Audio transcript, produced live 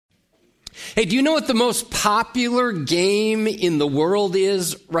Hey, do you know what the most popular game in the world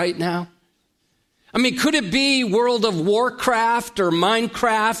is right now? I mean, could it be World of Warcraft or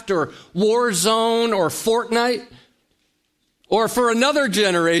Minecraft or Warzone or Fortnite? Or for another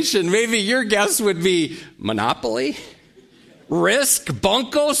generation, maybe your guess would be Monopoly, Risk,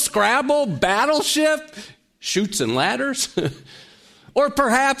 Bunko, Scrabble, Battleship, Chutes and Ladders. Or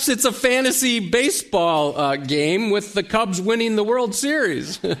perhaps it's a fantasy baseball game with the Cubs winning the World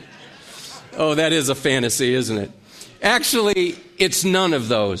Series. Oh, that is a fantasy, isn't it? Actually, it's none of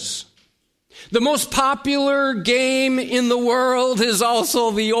those. The most popular game in the world is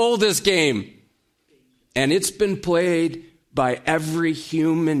also the oldest game. And it's been played by every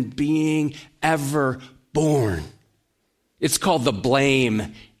human being ever born. It's called the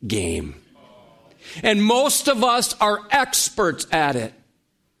blame game. And most of us are experts at it.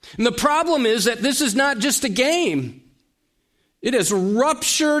 And the problem is that this is not just a game. It has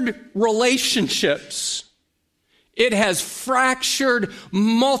ruptured relationships. It has fractured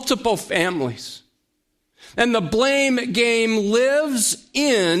multiple families. And the blame game lives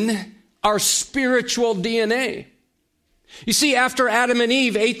in our spiritual DNA. You see, after Adam and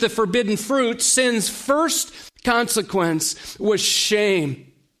Eve ate the forbidden fruit, sin's first consequence was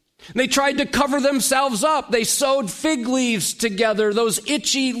shame. They tried to cover themselves up. They sewed fig leaves together, those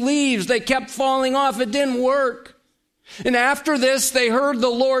itchy leaves. They kept falling off. It didn't work. And after this, they heard the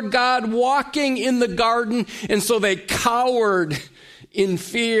Lord God walking in the garden, and so they cowered in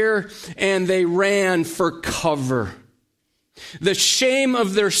fear and they ran for cover. The shame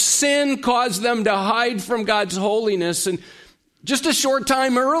of their sin caused them to hide from God's holiness. And just a short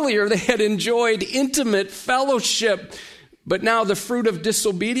time earlier, they had enjoyed intimate fellowship. But now the fruit of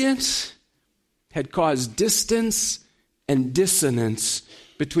disobedience had caused distance and dissonance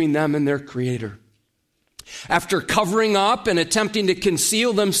between them and their Creator. After covering up and attempting to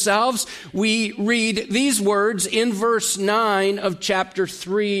conceal themselves, we read these words in verse 9 of chapter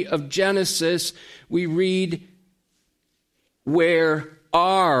 3 of Genesis. We read, "Where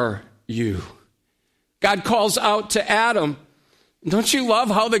are you?" God calls out to Adam. Don't you love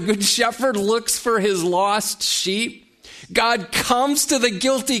how the good shepherd looks for his lost sheep? God comes to the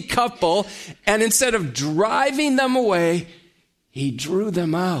guilty couple, and instead of driving them away, he drew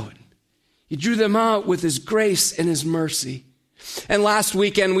them out. He drew them out with his grace and his mercy. And last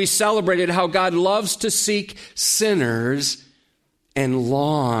weekend, we celebrated how God loves to seek sinners and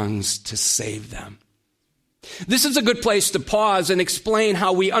longs to save them. This is a good place to pause and explain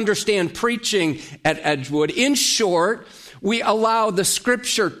how we understand preaching at Edgewood. In short, we allow the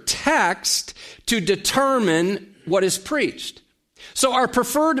scripture text to determine what is preached. So our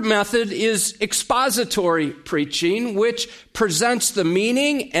preferred method is expository preaching, which presents the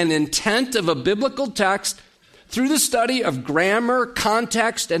meaning and intent of a biblical text through the study of grammar,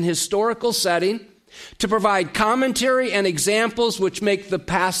 context, and historical setting to provide commentary and examples which make the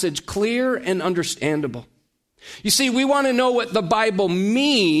passage clear and understandable. You see, we want to know what the Bible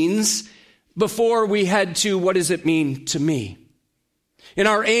means before we head to what does it mean to me. And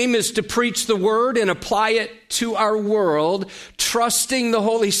our aim is to preach the word and apply it to our world, trusting the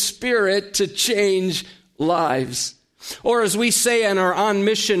Holy Spirit to change lives. Or as we say in our On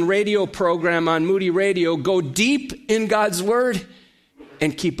Mission radio program on Moody Radio, go deep in God's word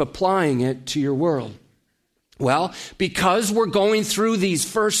and keep applying it to your world. Well, because we're going through these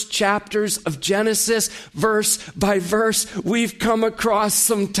first chapters of Genesis, verse by verse, we've come across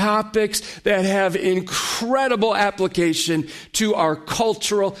some topics that have incredible application to our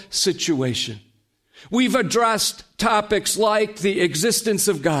cultural situation. We've addressed topics like the existence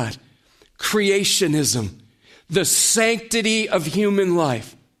of God, creationism, the sanctity of human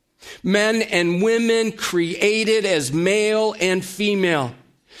life, men and women created as male and female.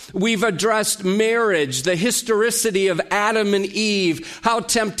 We've addressed marriage, the historicity of Adam and Eve, how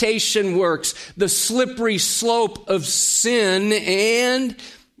temptation works, the slippery slope of sin, and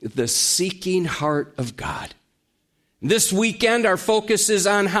the seeking heart of God. This weekend, our focus is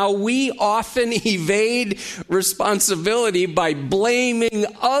on how we often evade responsibility by blaming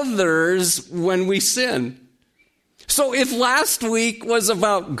others when we sin. So if last week was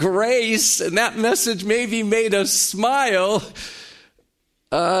about grace, and that message maybe made us smile,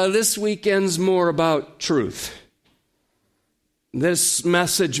 this weekend's more about truth. This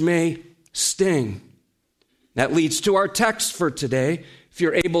message may sting. That leads to our text for today. If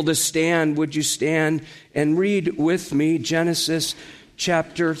you're able to stand, would you stand and read with me Genesis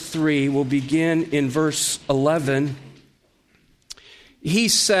chapter 3. We'll begin in verse 11. He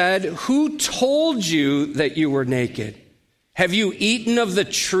said, "Who told you that you were naked? Have you eaten of the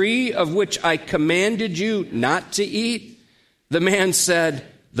tree of which I commanded you not to eat?" The man said,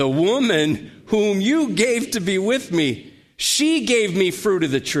 the woman whom you gave to be with me, she gave me fruit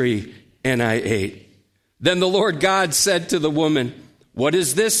of the tree, and I ate. Then the Lord God said to the woman, what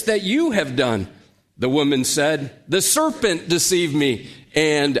is this that you have done? The woman said, the serpent deceived me,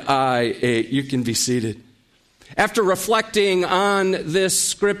 and I ate. You can be seated. After reflecting on this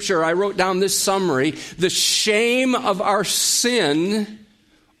scripture, I wrote down this summary. The shame of our sin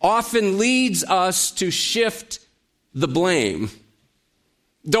often leads us to shift the blame.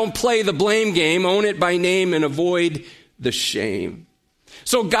 Don't play the blame game. Own it by name and avoid the shame.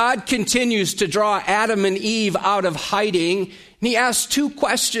 So God continues to draw Adam and Eve out of hiding, and he asks two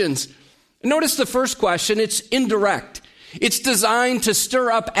questions. Notice the first question, it's indirect. It's designed to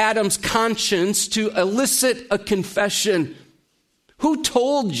stir up Adam's conscience, to elicit a confession. Who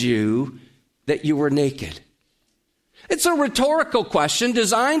told you that you were naked? It's a rhetorical question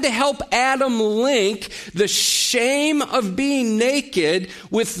designed to help Adam link the shame of being naked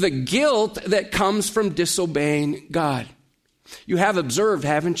with the guilt that comes from disobeying God. You have observed,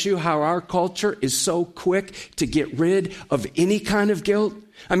 haven't you, how our culture is so quick to get rid of any kind of guilt?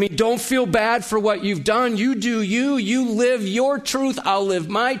 I mean, don't feel bad for what you've done. You do you. You live your truth. I'll live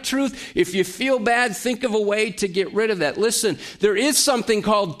my truth. If you feel bad, think of a way to get rid of that. Listen, there is something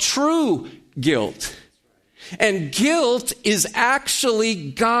called true guilt. And guilt is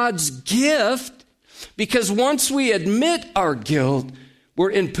actually God's gift, because once we admit our guilt,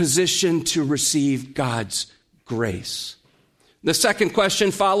 we're in position to receive God's grace. The second question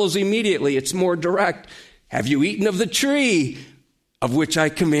follows immediately. It's more direct. Have you eaten of the tree of which I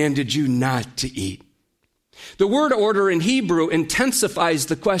commanded you not to eat? The word order in Hebrew intensifies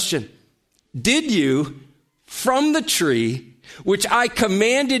the question. Did you, from the tree which I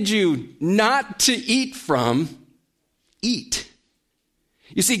commanded you not to eat from, eat?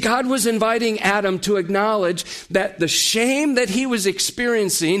 You see, God was inviting Adam to acknowledge that the shame that he was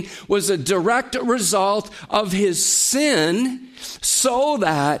experiencing was a direct result of his sin, so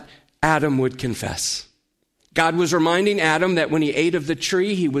that Adam would confess. God was reminding Adam that when he ate of the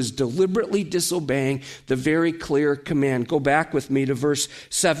tree, he was deliberately disobeying the very clear command. Go back with me to verse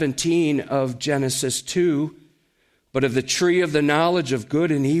 17 of Genesis 2. But of the tree of the knowledge of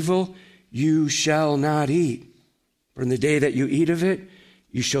good and evil, you shall not eat. For in the day that you eat of it,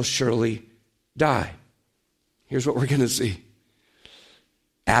 you shall surely die. Here's what we're going to see.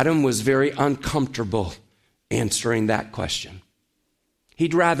 Adam was very uncomfortable answering that question.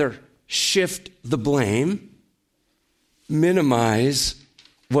 He'd rather shift the blame, minimize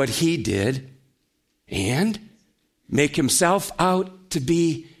what he did, and make himself out to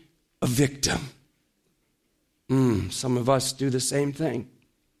be a victim. Some of us do the same thing.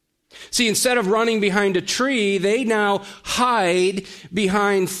 See, instead of running behind a tree, they now hide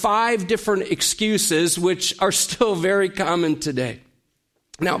behind 5 different excuses, which are still very common today.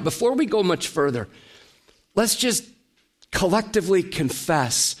 Now, before we go much further, let's just collectively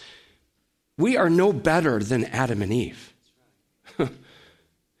confess we are no better than Adam and Eve.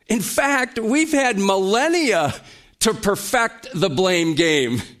 In fact, we've had millennia to perfect the blame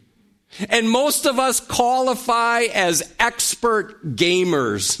game. And most of us qualify as expert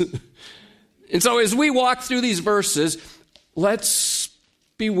gamers. And so as we walk through these verses, let's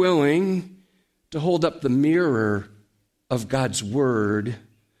be willing to hold up the mirror of God's word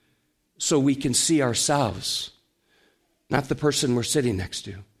so we can see ourselves, not the person we're sitting next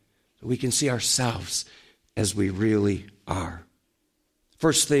to. So we can see ourselves as we really are.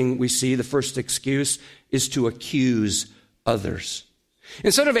 First thing we see, the first excuse, is to accuse others.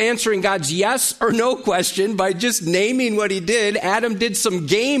 Instead of answering God's yes or no question by just naming what he did, Adam did some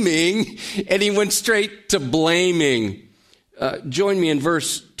gaming and he went straight to blaming. Join me in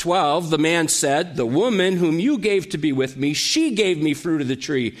verse 12. The man said, the woman whom you gave to be with me, she gave me fruit of the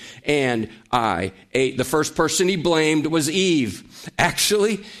tree, and I ate. The first person he blamed was Eve.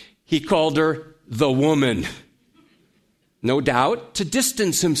 Actually, he called her the woman. No doubt to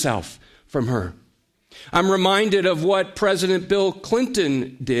distance himself from her. I'm reminded of what President Bill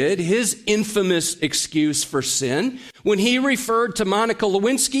Clinton did, his infamous excuse for sin, when he referred to Monica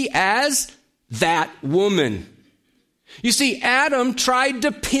Lewinsky as that woman. You see, Adam tried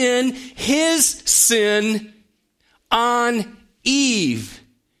to pin his sin on Eve.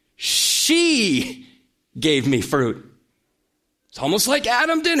 She gave me fruit. It's almost like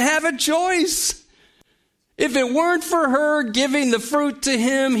Adam didn't have a choice. If it weren't for her giving the fruit to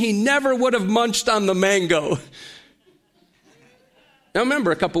him, he never would have munched on the mango. Now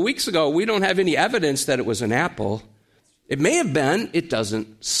remember, a couple weeks ago, we don't have any evidence that it was an apple. It may have been, it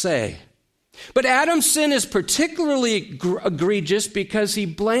doesn't say. But Adam's sin is particularly egregious because he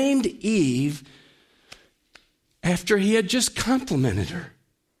blamed Eve after he had just complimented her.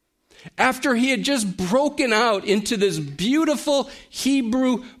 after he had just broken out into this beautiful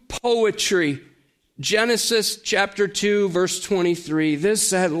Hebrew poetry. Genesis chapter 2, verse 23,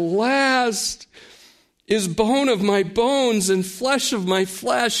 this at last is bone of my bones and flesh of my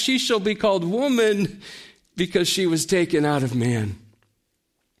flesh. She shall be called woman because she was taken out of man.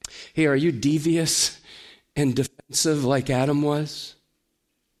 Hey, are you devious and defensive like Adam was?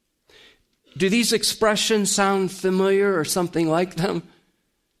 Do these expressions sound familiar or something like them?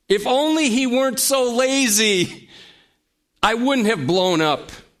 If only he weren't so lazy, I wouldn't have blown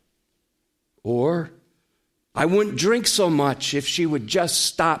up. Or I wouldn't drink so much if she would just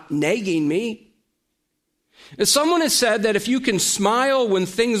stop nagging me. As someone has said that if you can smile when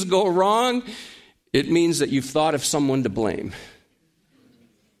things go wrong, it means that you've thought of someone to blame.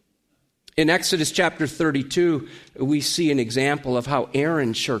 In Exodus chapter 32, we see an example of how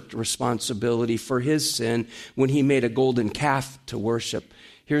Aaron shirked responsibility for his sin when he made a golden calf to worship.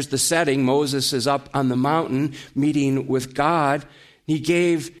 Here's the setting. Moses is up on the mountain meeting with God. He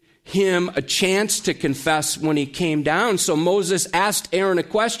gave him a chance to confess when he came down. So Moses asked Aaron a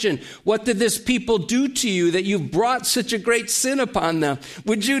question. What did this people do to you that you've brought such a great sin upon them?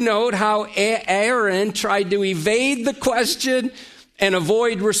 Would you note how Aaron tried to evade the question and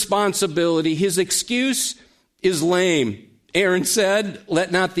avoid responsibility? His excuse is lame. Aaron said,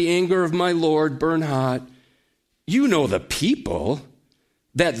 let not the anger of my Lord burn hot. You know the people,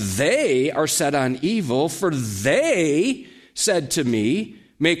 that they are set on evil, for they said to me,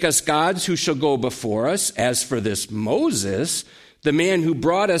 make us gods who shall go before us. As for this Moses, the man who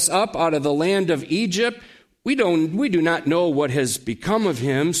brought us up out of the land of Egypt, we do not know what has become of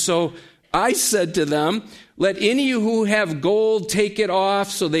him. So I said to them, let any who have gold take it off.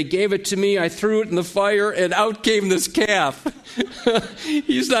 So they gave it to me. I threw it in the fire, and out came this calf.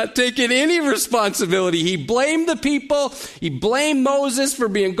 He's not taking any responsibility. He blamed the people. He blamed Moses for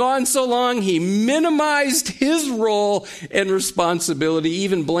being gone so long. He minimized his role and responsibility,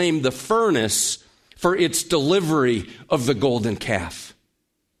 even blamed the furnace for its delivery of the golden calf.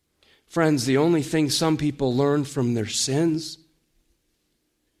 Friends, the only thing some people learn from their sins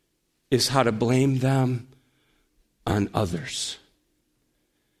is how to blame them on others.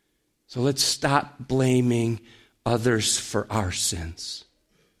 So let's stop blaming others for our sins.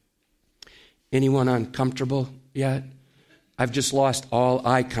 Anyone uncomfortable yet? I've just lost all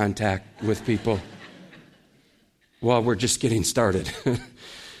eye contact with people while we're just getting started.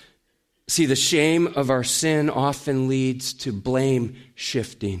 See, the shame of our sin often leads to blame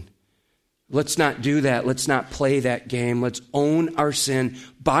shifting. Let's not do that. Let's not play that game. Let's own our sin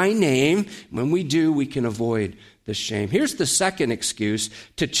by name. When we do, we can avoid the shame. Here's the second excuse: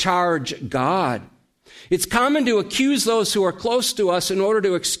 to charge God. It's common to accuse those who are close to us in order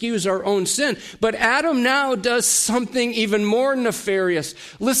to excuse our own sin. But Adam now does something even more nefarious.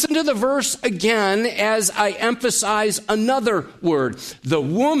 Listen to the verse again as I emphasize another word. The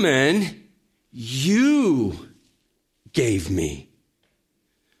woman you gave me.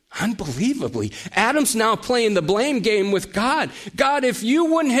 Unbelievably, Adam's now playing the blame game with God. God, if you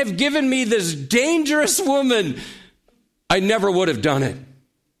wouldn't have given me this dangerous woman, I never would have done it.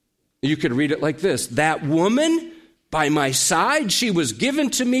 You could read it like this: that woman by my side, she was given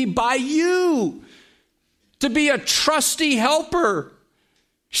to me by you to be a trusty helper.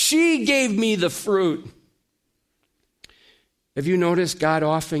 She gave me the fruit. Have you noticed God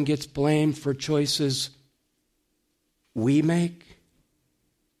often gets blamed for choices we make?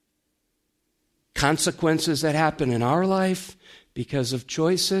 Consequences that happen in our life because of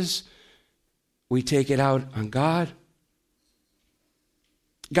choices, we take it out on God.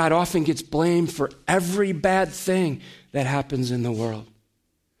 God often gets blamed for every bad thing that happens in the world.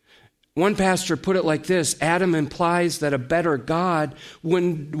 One pastor put it like this: Adam implies that a better God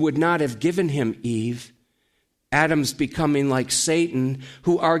would not have given him Eve. Adam's becoming like Satan,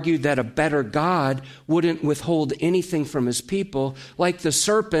 who argued that a better God wouldn't withhold anything from his people. Like the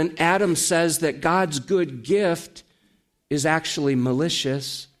serpent, Adam says that God's good gift is actually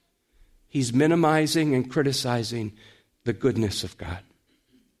malicious. He's minimizing and criticizing the goodness of God.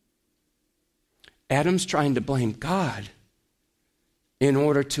 Adam's trying to blame God in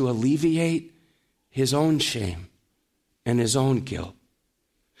order to alleviate his own shame and his own guilt.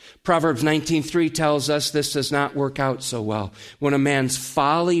 Proverbs 19:3 tells us this does not work out so well. When a man's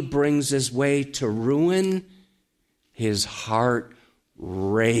folly brings his way to ruin, his heart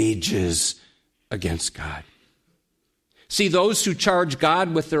rages against God. See, those who charge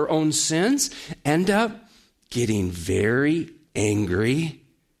God with their own sins end up getting very angry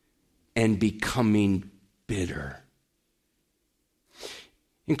and becoming bitter.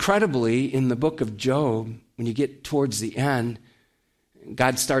 Incredibly, in the book of Job, when you get towards the end,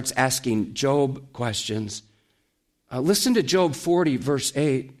 God starts asking Job questions. Listen to Job 40, verse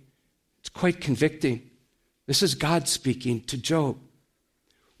 8. It's quite convicting. This is God speaking to Job.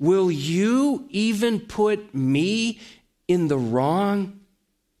 Will you even put me in the wrong?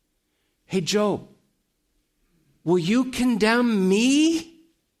 Hey, Job, will you condemn me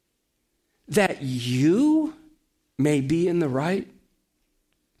that you may be in the right?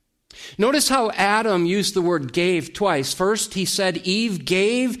 Notice how Adam used the word gave twice. First, he said Eve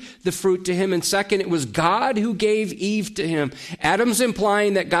gave the fruit to him, and second, it was God who gave Eve to him. Adam's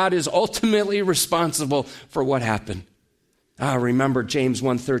implying that God is ultimately responsible for what happened. Remember James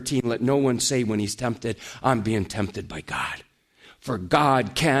 1:13, let no one say when he's tempted, I'm being tempted by God. For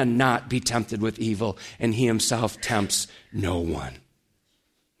God cannot be tempted with evil, and he himself tempts no one.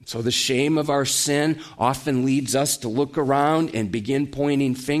 So the shame of our sin often leads us to look around and begin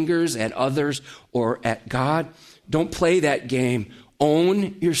pointing fingers at others or at God. Don't play that game.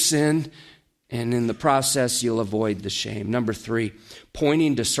 Own your sin, and in the process, you'll avoid the shame. Number 3,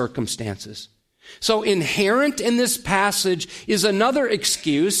 pointing to circumstances. So inherent in this passage is another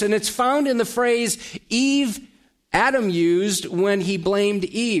excuse, and it's found in the phrase Adam used when he blamed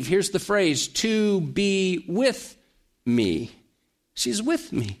Eve. Here's the phrase, to be with me. She's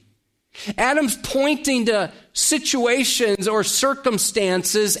with me. Adam's pointing to situations or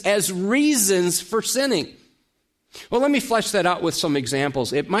circumstances as reasons for sinning. Well, let me flesh that out with some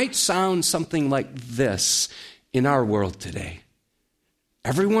examples. It might sound something like this in our world today.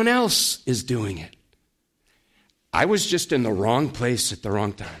 Everyone else is doing it. I was just in the wrong place at the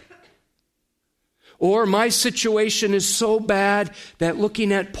wrong time. Or my situation is so bad that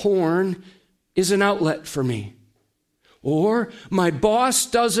looking at porn is an outlet for me. Or my boss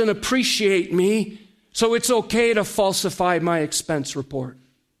doesn't appreciate me, so it's okay to falsify my expense report.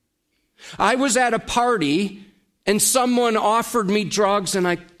 I was at a party and someone offered me drugs and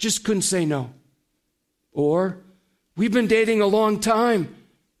I just couldn't say no. Or we've been dating a long time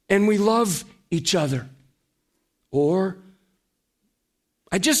and we love each other. Or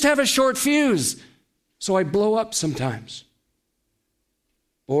I just have a short fuse, so I blow up sometimes.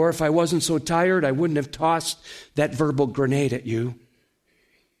 Or if I wasn't so tired, I wouldn't have tossed that verbal grenade at you.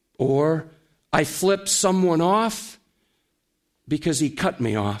 Or I flipped someone off because he cut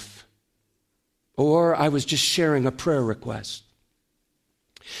me off. Or I was just sharing a prayer request.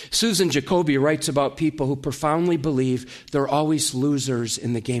 Susan Jacoby writes about people who profoundly believe they're always losers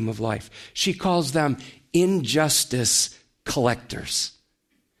in the game of life. She calls them injustice collectors.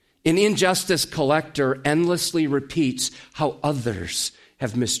 An injustice collector endlessly repeats how others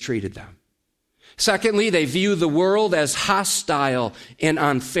have mistreated them. Secondly, they view the world as hostile and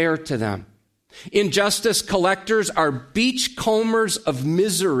unfair to them. Injustice collectors are beachcombers of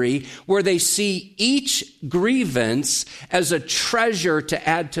misery, where they see each grievance as a treasure to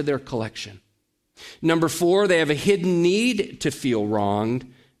add to their collection. Number 4, they have a hidden need to feel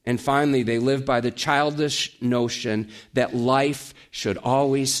wronged. And finally, they live by the childish notion that life should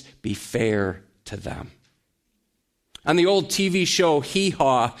always be fair to them. On the old TV show, Hee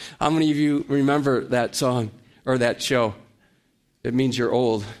Haw, how many of you remember that song or that show? It means you're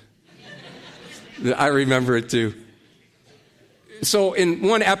old. I remember it too. So in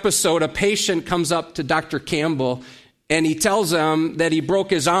one episode, a patient comes up to Dr. Campbell and he tells him that he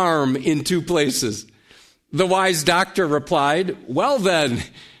broke his arm in 2 places. The wise doctor replied, well then,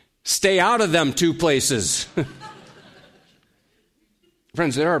 stay out of them 2 places.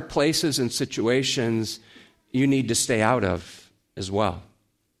 Friends, there are places and situations you need to stay out of as well.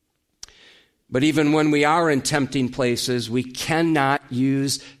 But even when we are in tempting places, we cannot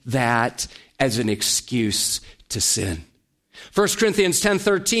use that as an excuse to sin. 1 Corinthians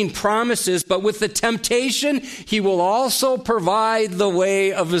 10:13 promises, but with the temptation, he will also provide the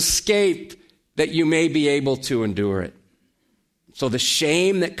way of escape that you may be able to endure it. So the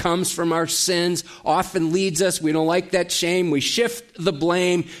shame that comes from our sins often leads us, we don't like that shame, we shift the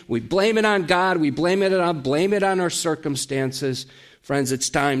blame, we blame it on God, we blame it on our circumstances. Friends, it's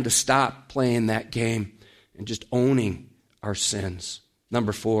time to stop playing that game and just owning our sins.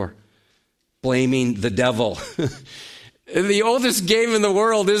 Number 4, blaming the devil. The oldest game in the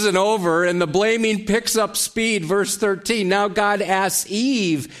world isn't over, and the blaming picks up speed. Verse 13, now God asks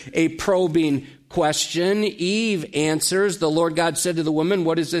Eve a probing question. Eve answers, the Lord God said to the woman,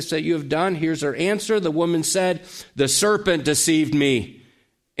 what is this that you have done? Here's her answer. The woman said, the serpent deceived me,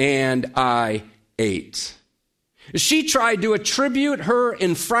 and I ate. She tried to attribute her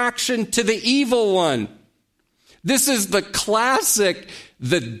infraction to the evil one. This is the classic,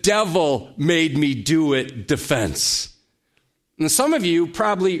 the devil made me do it defense. And some of you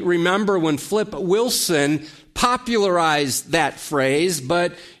probably remember when Flip Wilson popularized that phrase,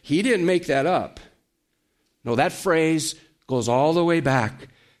 but he didn't make that up. No, that phrase goes all the way back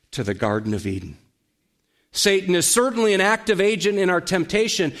to the Garden of Eden. Satan is certainly an active agent in our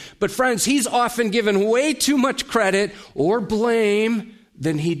temptation, but friends, he's often given way too much credit or blame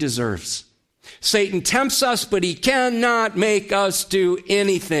than he deserves. Satan tempts us, but he cannot make us do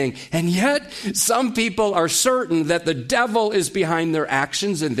anything. And yet, some people are certain that the devil is behind their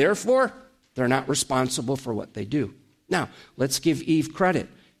actions, and therefore, they're not responsible for what they do. Now, let's give Eve credit.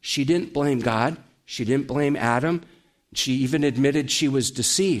 She didn't blame God. She didn't blame Adam. She even admitted she was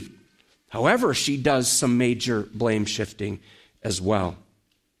deceived. However, she does some major blame shifting as well.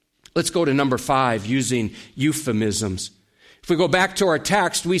 Let's go to number 5, using euphemisms. If we go back to our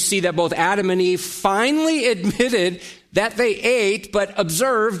text, we see that both Adam and Eve finally admitted that they ate, but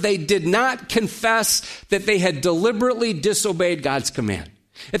observe they did not confess that they had deliberately disobeyed God's command.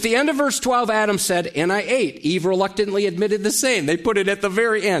 At the end of verse 12, Adam said, "And I ate." Eve reluctantly admitted the same. They put it at the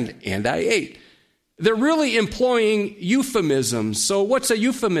very end, "And I ate." They're really employing euphemisms. So what's a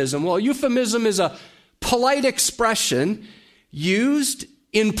euphemism? Well, a euphemism is a polite expression used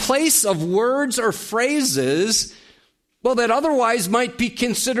in place of words or phrases, well, that otherwise might be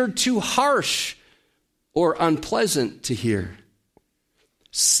considered too harsh or unpleasant to hear.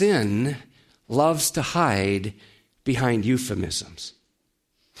 Sin loves to hide behind euphemisms.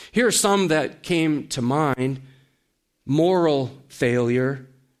 Here are some that came to mind: moral failure,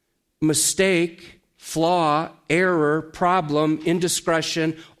 mistake, flaw, error, problem,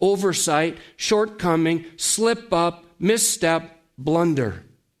 indiscretion, oversight, shortcoming, slip up, misstep, blunder.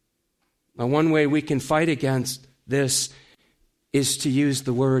 Now, one way we can fight against this is to use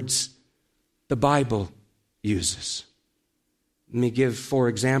the words the Bible uses. Let me give 4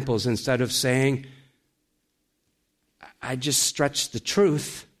 examples. Instead of saying, "I just stretched the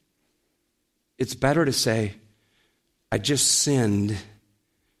truth," it's better to say, "I just sinned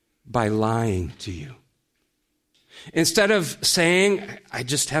by lying to you." Instead of saying, "I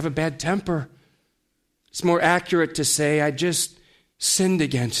just have a bad temper," it's more accurate to say, "I just sinned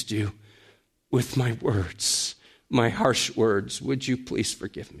against you with my words, my harsh words. Would you please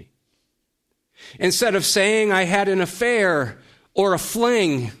forgive me?" Instead of saying, "I had an affair or a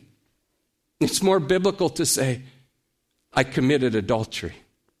fling," it's more biblical to say, "I committed adultery."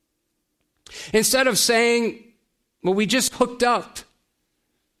 Instead of saying, "Well, we just hooked up,"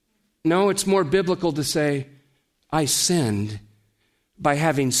 no, it's more biblical to say, "I sinned by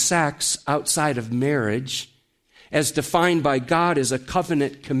having sex outside of marriage, as defined by God as a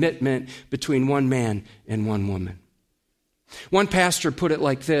covenant commitment between one man and one woman." One pastor put it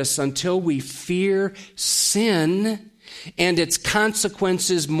like this: until we fear sin and its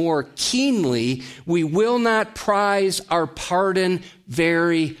consequences more keenly, we will not prize our pardon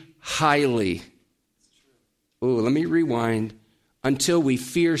very highly. Oh, let me rewind. Until we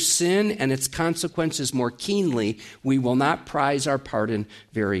fear sin and its consequences more keenly, we will not prize our pardon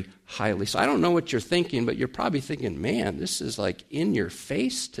very highly. So I don't know what you're thinking, but you're probably thinking, "Man, this is like in your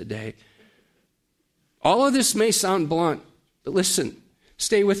face today." All of this may sound blunt, but listen,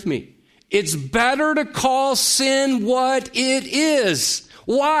 stay with me. It's better to call sin what it is.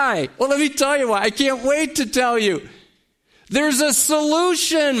 Why? Well, let me tell you why. I can't wait to tell you. There's a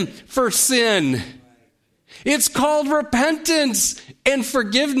solution for sin. It's called repentance and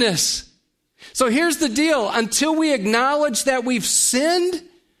forgiveness. So here's the deal. Until we acknowledge that we've sinned,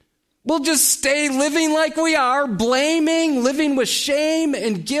 we'll just stay living like we are, blaming, living with shame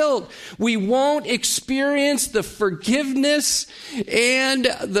and guilt. We won't experience the forgiveness and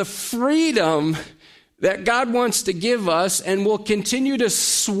the freedom that God wants to give us, and we'll continue to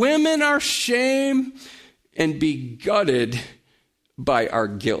swim in our shame and be gutted by our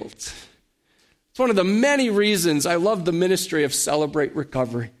guilt. It's one of the many reasons I love the ministry of Celebrate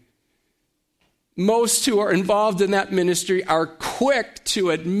Recovery. Most who are involved in that ministry are quick to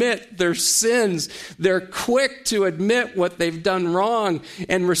admit their sins. They're quick to admit what they've done wrong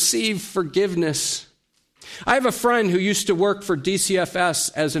and receive forgiveness. I have a friend who used to work for DCFS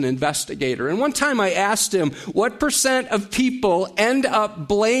as an investigator. And one time I asked him, what % of people end up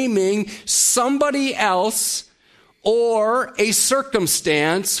blaming somebody else or a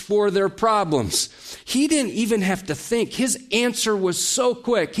circumstance for their problems? He didn't even have to think. His answer was so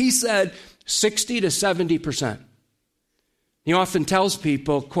quick. He said 60 to 70%. He often tells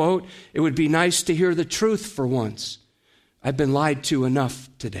people, quote, "It would be nice to hear the truth for once. I've been lied to enough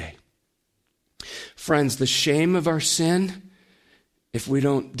today." Friends, the shame of our sin, if we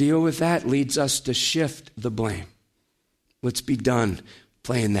don't deal with that, leads us to shift the blame. Let's be done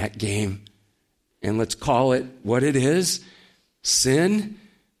playing that game. And let's call it what it is. sin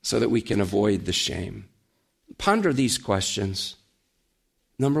so that we can avoid the shame. Ponder these questions.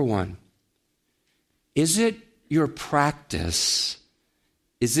 Number one, is it your practice?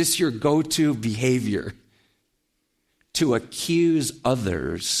 Is this your go-to behavior to accuse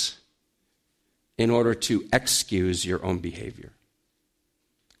others in order to excuse your own behavior?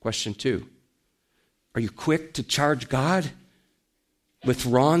 Question two, are you quick to charge God with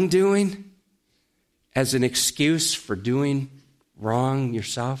wrongdoing as an excuse for doing wrong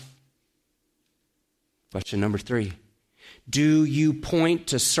yourself? Question number three, do you point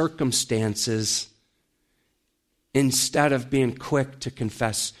to circumstances instead of being quick to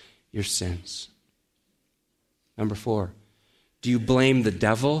confess your sins? Number four, do you blame the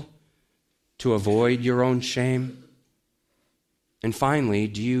devil to avoid your own shame? And finally,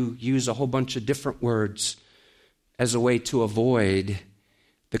 do you use a whole bunch of different words as a way to avoid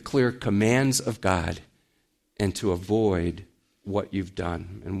the clear commands of God and to avoid what you've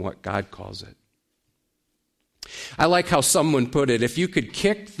done and what God calls it? I like how someone put it, if you could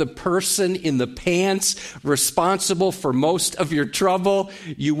kick the person in the pants responsible for most of your trouble,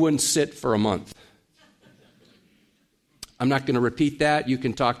 you wouldn't sit for a month. I'm not going to repeat that. You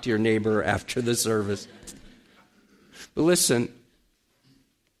can talk to your neighbor after the service. But listen,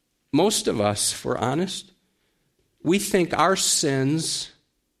 most of us, if we're honest, we think our sins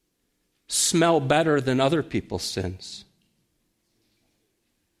smell better than other people's sins.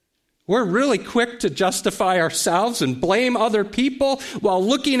 We're really quick to justify ourselves and blame other people while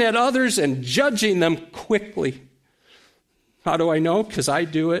looking at others and judging them quickly. How do I know? Because I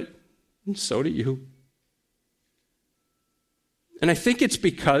do it, and so do you. And I think it's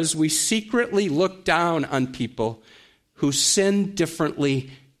because we secretly look down on people who sin differently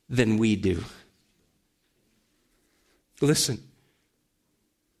than we do. Listen,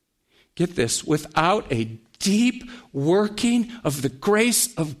 get this, without a deep working of the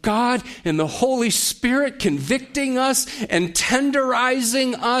grace of God and the Holy Spirit convicting us and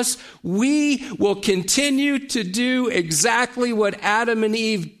tenderizing us, we will continue to do exactly what Adam and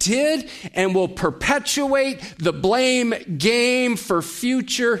Eve did and will perpetuate the blame game for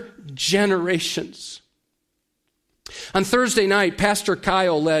future generations. On Thursday night, Pastor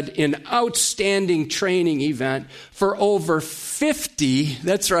Kyle led an outstanding training event for over 50,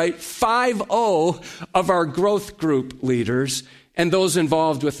 that's right, 50 of our growth group leaders and those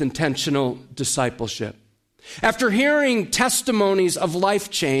involved with intentional discipleship. After hearing testimonies of life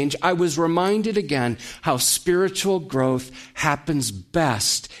change, I was reminded again how spiritual growth happens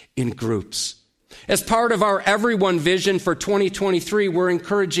best in groups. As part of our Everyone vision for 2023, we're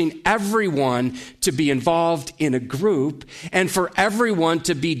encouraging everyone to be involved in a group and for everyone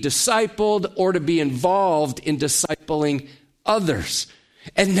to be discipled or to be involved in discipling others.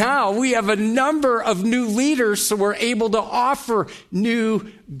 And now we have a number of new leaders, so we're able to offer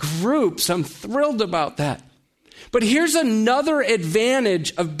new groups. I'm thrilled about that. But here's another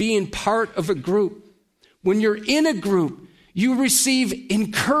advantage of being part of a group. When you're in a group, you receive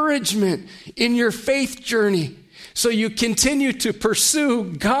encouragement in your faith journey. So you continue to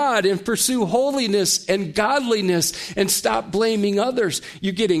pursue God and pursue holiness and godliness and stop blaming others.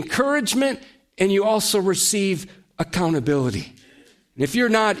 You get encouragement and you also receive accountability. And if you're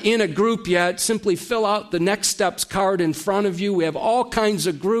not in a group yet, simply fill out the Next Steps card in front of you. We have all kinds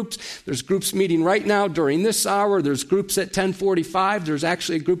of groups. There's groups meeting right now during this hour. There's groups at 10:45. There's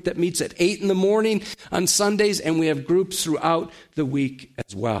actually a group that meets at 8 in the morning on Sundays, and we have groups throughout the week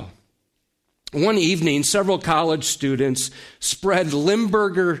as well. One evening, several college students spread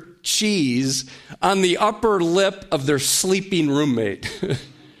Limburger cheese on the upper lip of their sleeping roommate.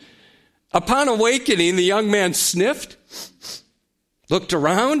 Upon awakening, the young man sniffed, looked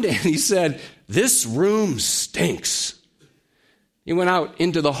around, and he said, "This room stinks." He went out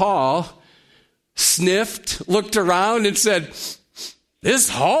into the hall, sniffed, looked around, and said, "This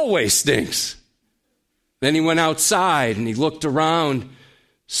hallway stinks." Then he went outside, and he looked around,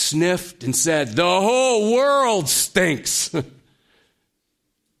 sniffed, and said, "The whole world stinks."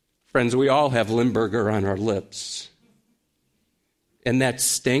 Friends, we all have Limburger on our lips. And that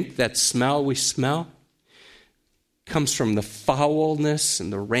stink, that smell we smell, comes from the foulness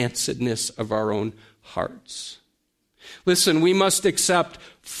and the rancidness of our own hearts. Listen, we must accept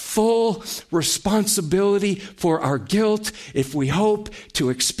full responsibility for our guilt if we hope to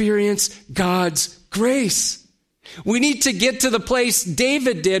experience God's grace. We need to get to the place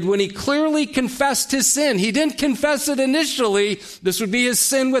David did when he clearly confessed his sin. He didn't confess it initially. This would be his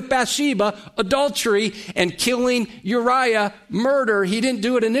sin with Bathsheba, adultery, and killing Uriah, murder. He didn't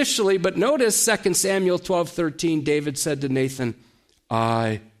do it initially, but notice 2 Samuel 12:13, David said to Nathan,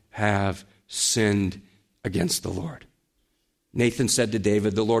 "I have sinned against the Lord." Nathan said to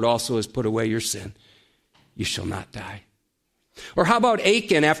David, the Lord also has put away your sin. You shall not die. Or how about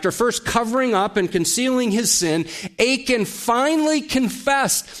Achan? After first covering up and concealing his sin, Achan finally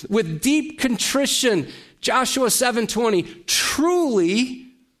confessed with deep contrition. Joshua 7:20, truly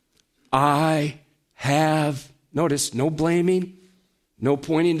I have, notice, no blaming, no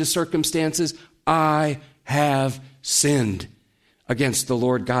pointing to circumstances, I have sinned against the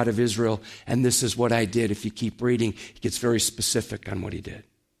Lord God of Israel, and this is what I did. If you keep reading, he gets very specific on what he did.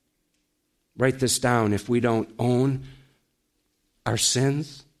 Write this down. If we don't own our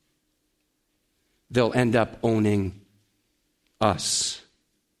sins, they'll end up owning us.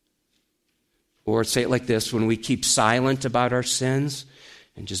 Or say it like this, when we keep silent about our sins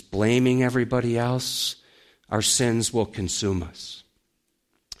and just blaming everybody else, our sins will consume us.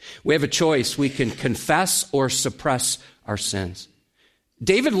 We have a choice. We can confess or suppress our sins.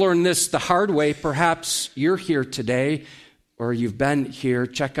 David learned this the hard way. Perhaps you're here today or you've been here.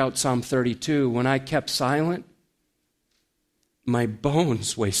 Check out Psalm 32. When I kept silent, my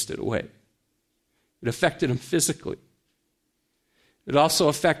bones wasted away. It affected him physically. It also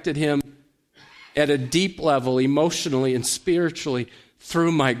affected him at a deep level, emotionally and spiritually,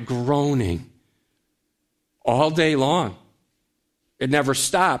 through my groaning all day long. It never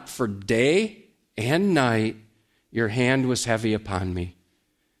stopped. For day and night, your hand was heavy upon me.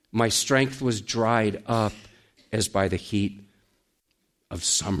 My strength was dried up as by the heat of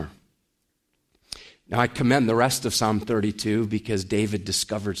summer. Now, I commend the rest of Psalm 32 because David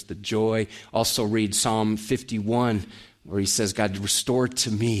discovers the joy. Also read Psalm 51, where he says, God, restore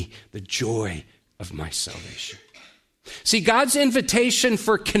to me the joy of my salvation. See, God's invitation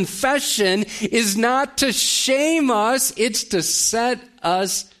for confession is not to shame us, it's to set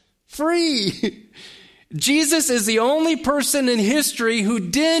us free. Jesus is the only person in history who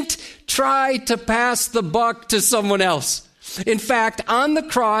didn't try to pass the buck to someone else. In fact, on the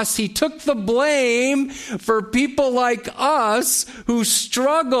cross, he took the blame for people like us who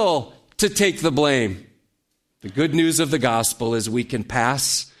struggle to take the blame. The good news of the gospel is we can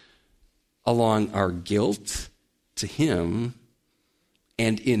pass along our guilt to him,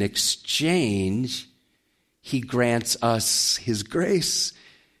 and in exchange, he grants us his grace,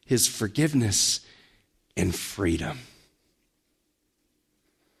 his forgiveness, and freedom.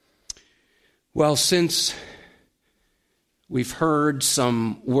 Well, since we've heard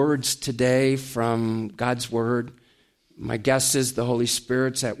some words today from God's word, my guess is the Holy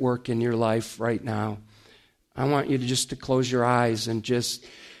Spirit's at work in your life right now. I want you to close your eyes and just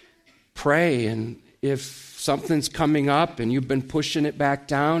pray. And if something's coming up and you've been pushing it back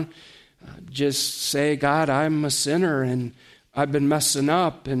down, just say, God, I'm a sinner and I've been messing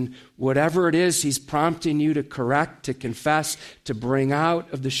up. And whatever it is he's prompting you to correct, to confess, to bring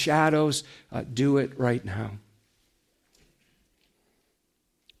out of the shadows, do it right now.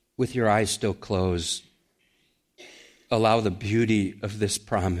 With your eyes still closed, allow the beauty of this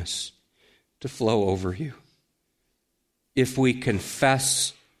promise to flow over you. If we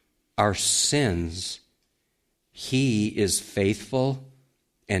confess our sins, he is faithful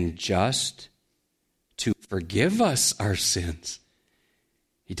and just to forgive us our sins.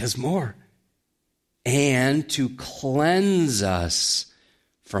 He does more. And to cleanse us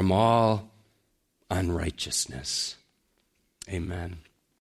from all unrighteousness. Amen.